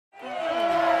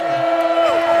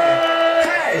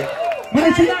Мы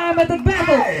начинаем этот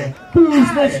бэтл.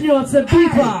 Пусть начнется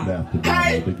битва.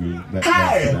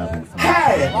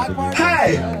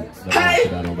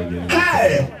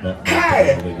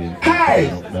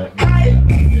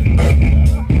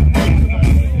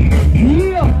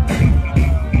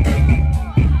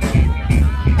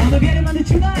 Он уверенно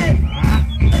начинает.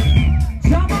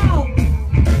 Джамал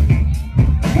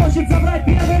хочет забрать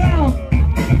первый раунд.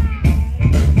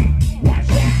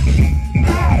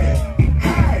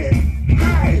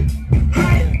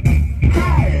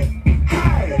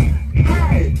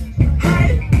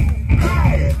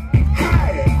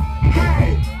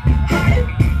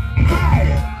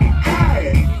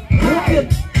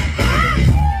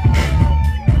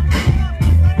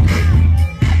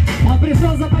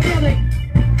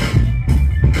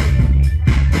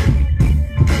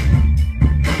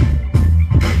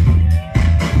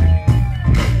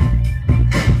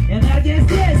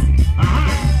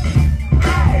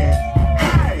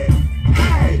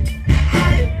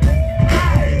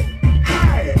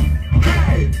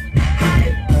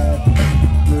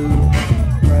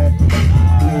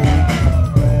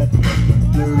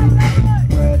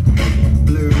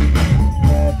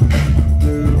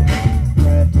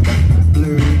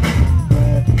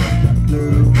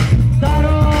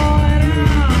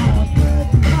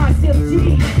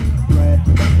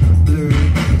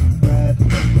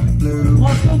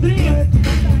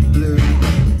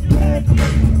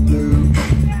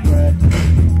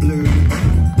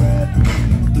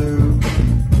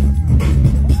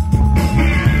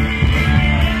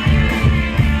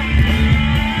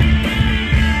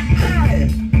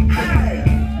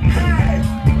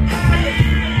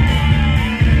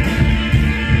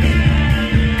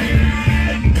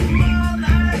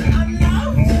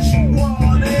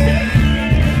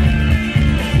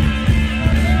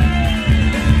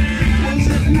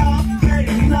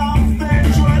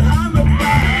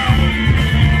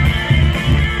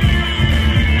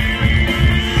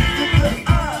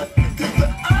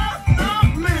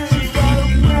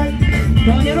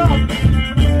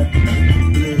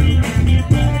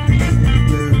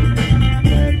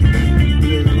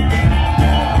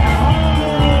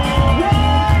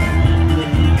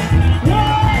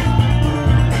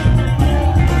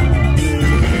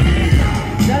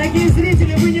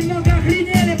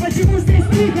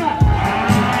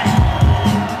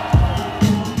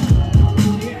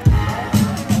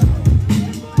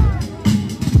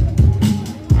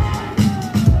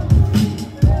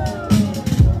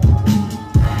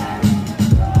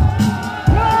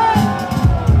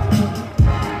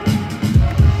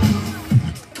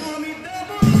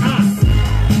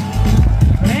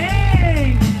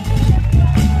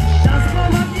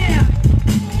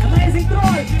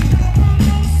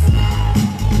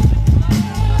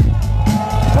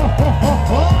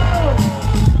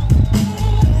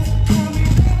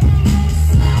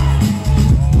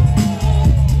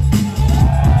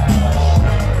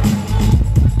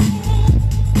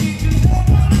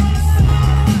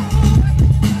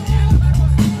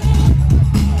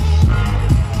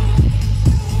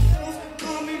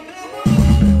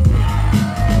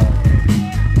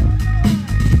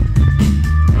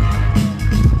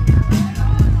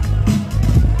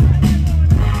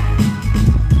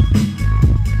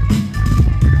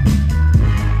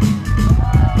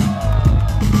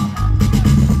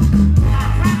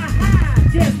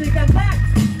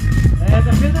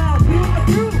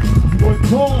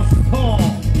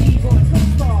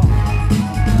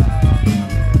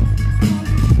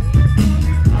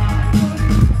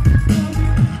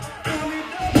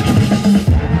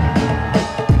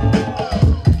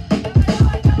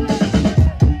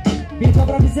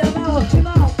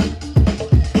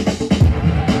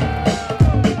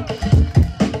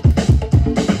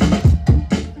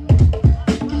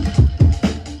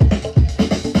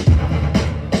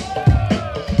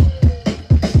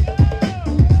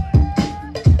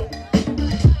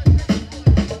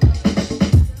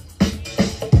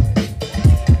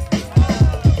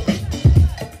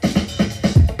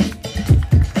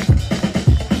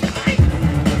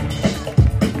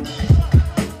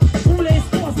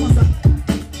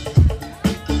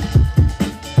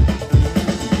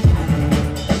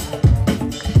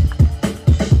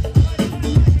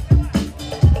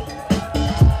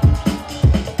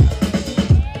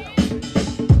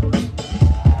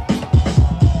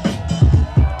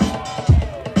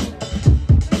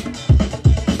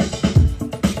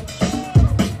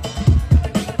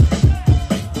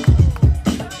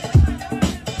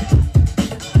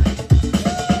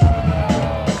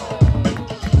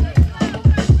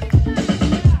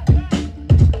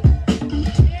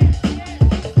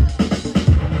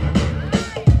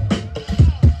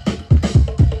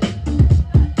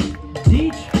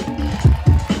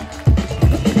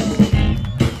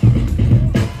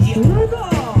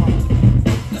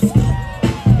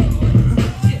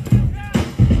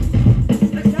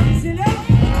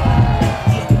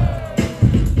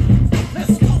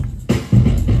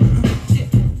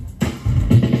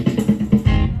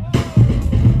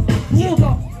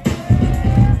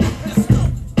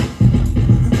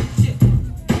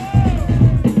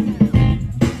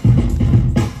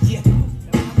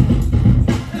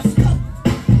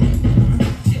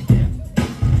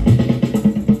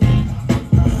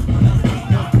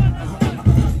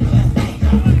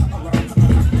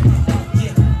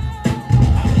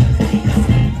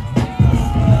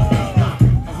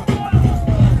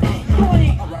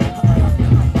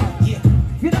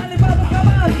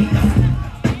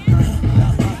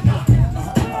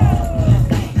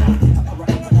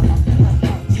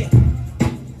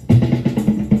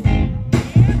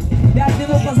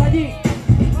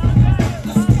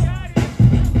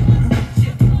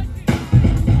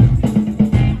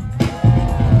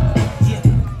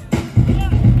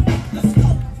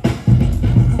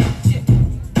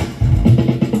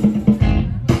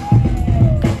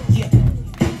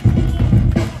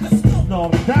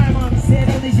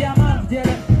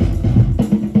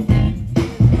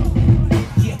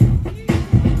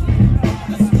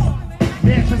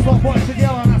 Меньше слов, больше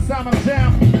дела на самом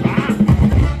джем.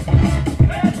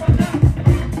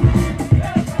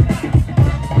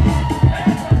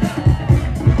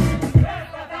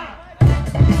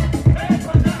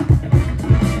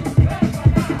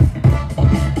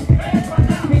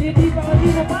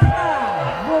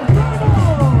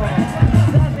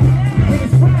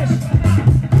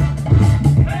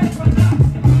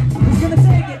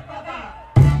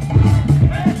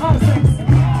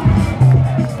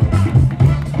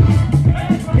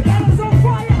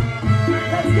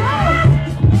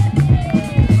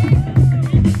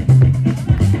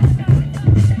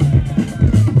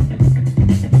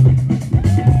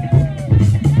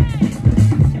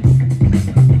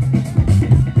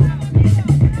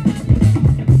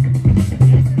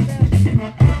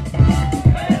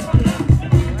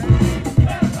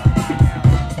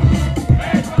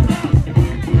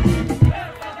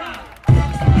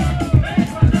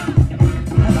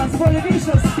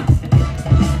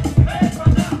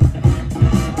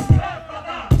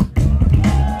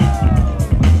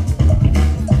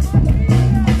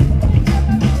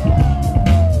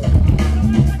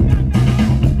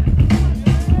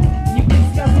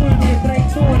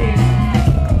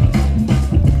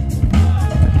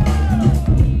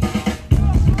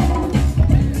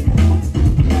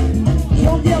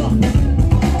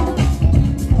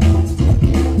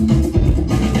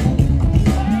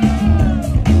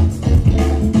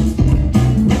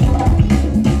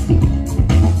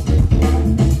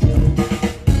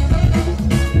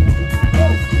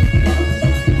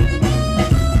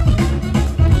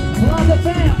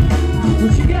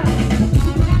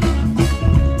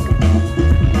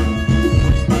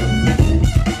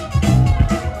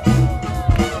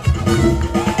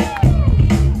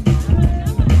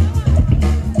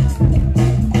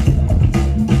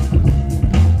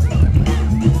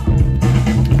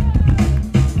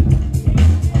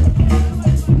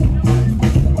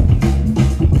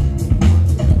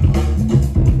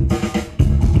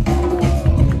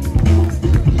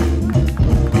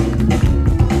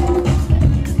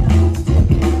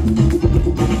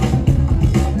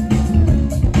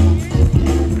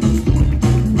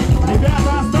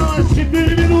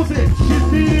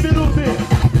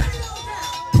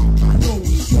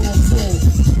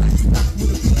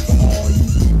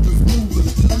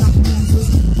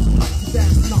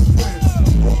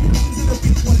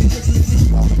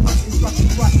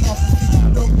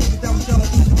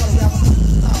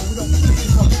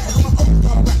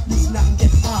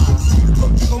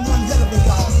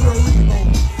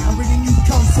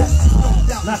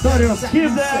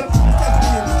 Give that.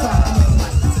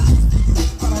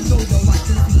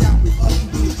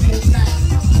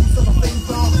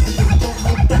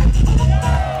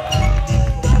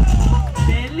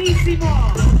 Bellissimo.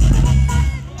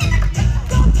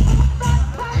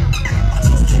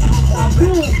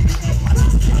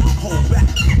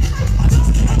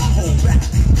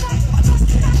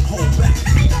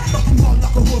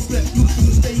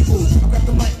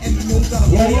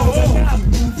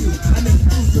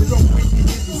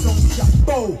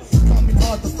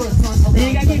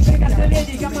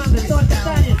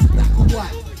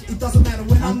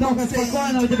 Намного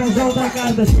спокойно, у тебя желтая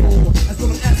карточка.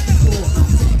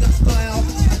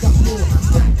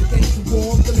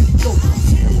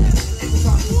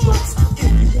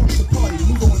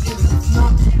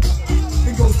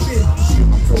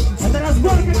 Это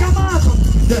разборка команд.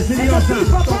 Да, серьезно.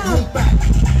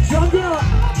 В чем дело?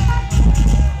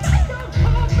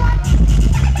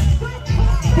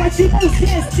 Почему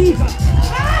здесь тихо?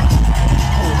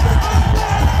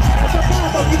 Это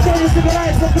батл, никто не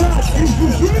собирается драться.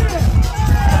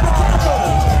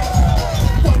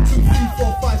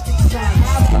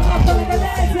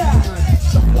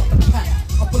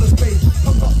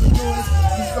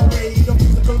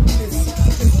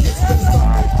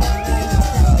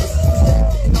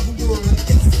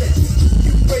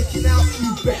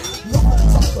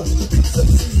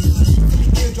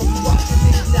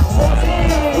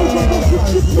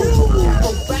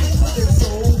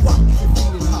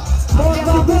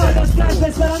 С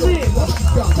каждой стороны,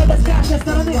 с каждой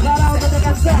стороны, 2 раунда до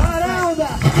конца, 2 раунда.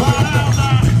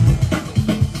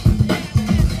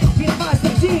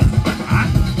 Гейммастер Тим.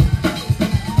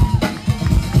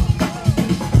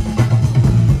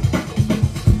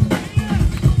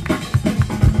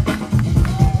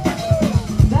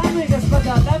 Дамы и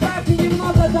господа, добавьте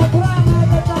немного добра на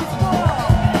этот танцпол.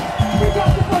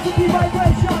 Ведете позитив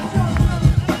vibration.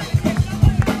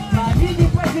 Ловите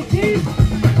позитив.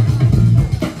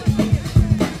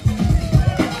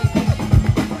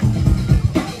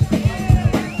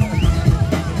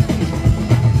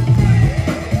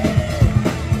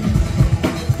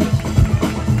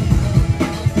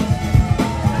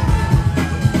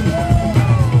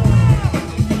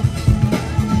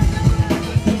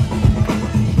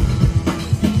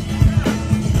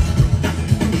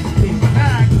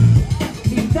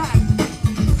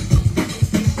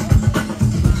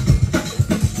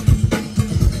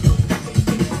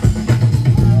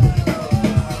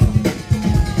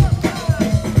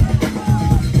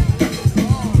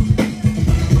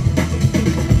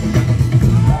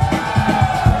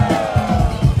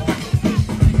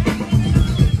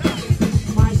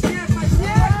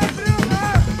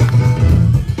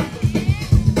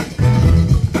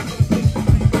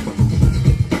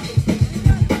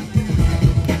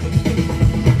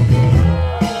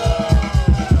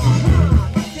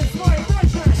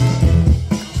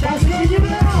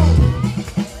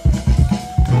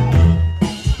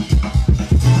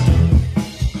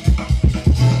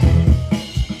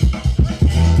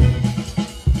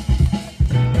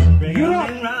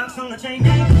 Эти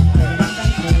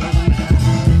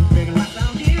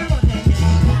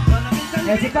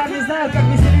парни знают, как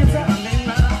веселиться.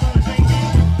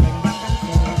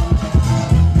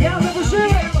 Ялта, души!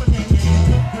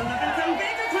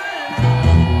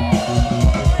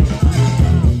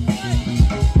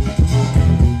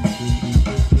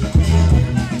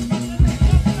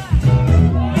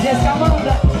 Здесь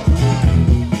команда.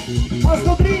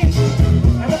 Посмотри!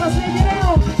 Это последний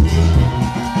раунд.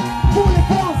 Пули,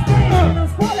 пол, спрей, на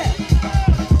поле.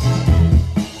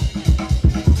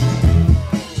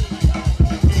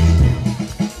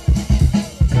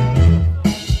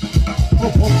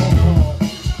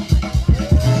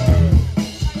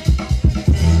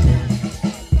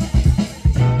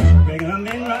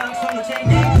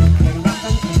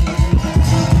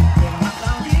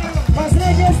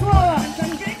 Последнее слово.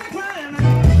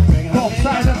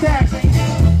 Offside attack.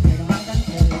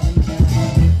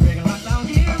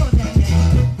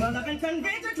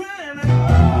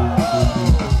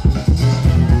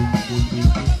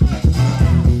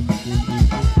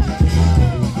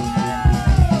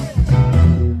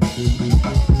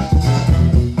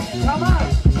 Come on.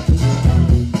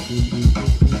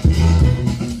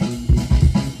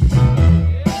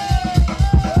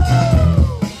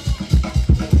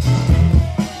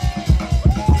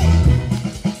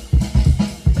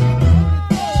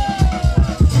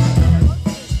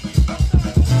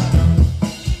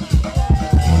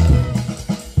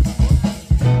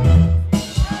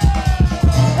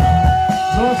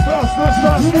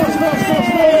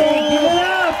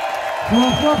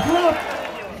 Хлоп-хлоп-хлоп.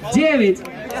 9,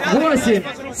 8,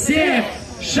 7,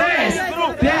 6,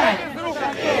 5.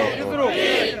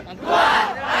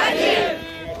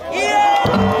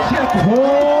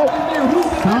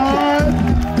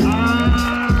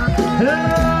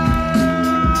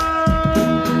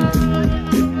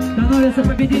 Становятся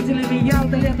победителями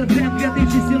Ялта лето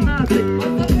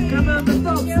 2017. Команда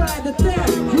Topside Attack.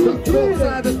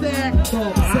 Topside attack.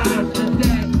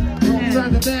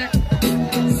 Topside attack.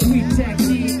 Sweet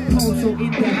technique also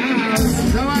in the house.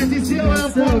 Давайте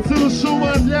сделаем порцию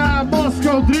шума для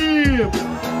Moscow Dream.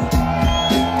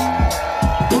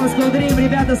 Moscow Dream,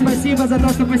 ребята, спасибо за то,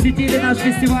 что посетили наш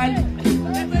фестиваль.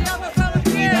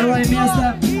 Второе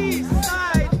место.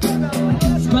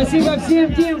 Спасибо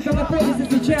всем тем, кто находится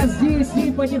сейчас здесь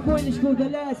и потихонечку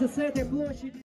удаляется с этой площади.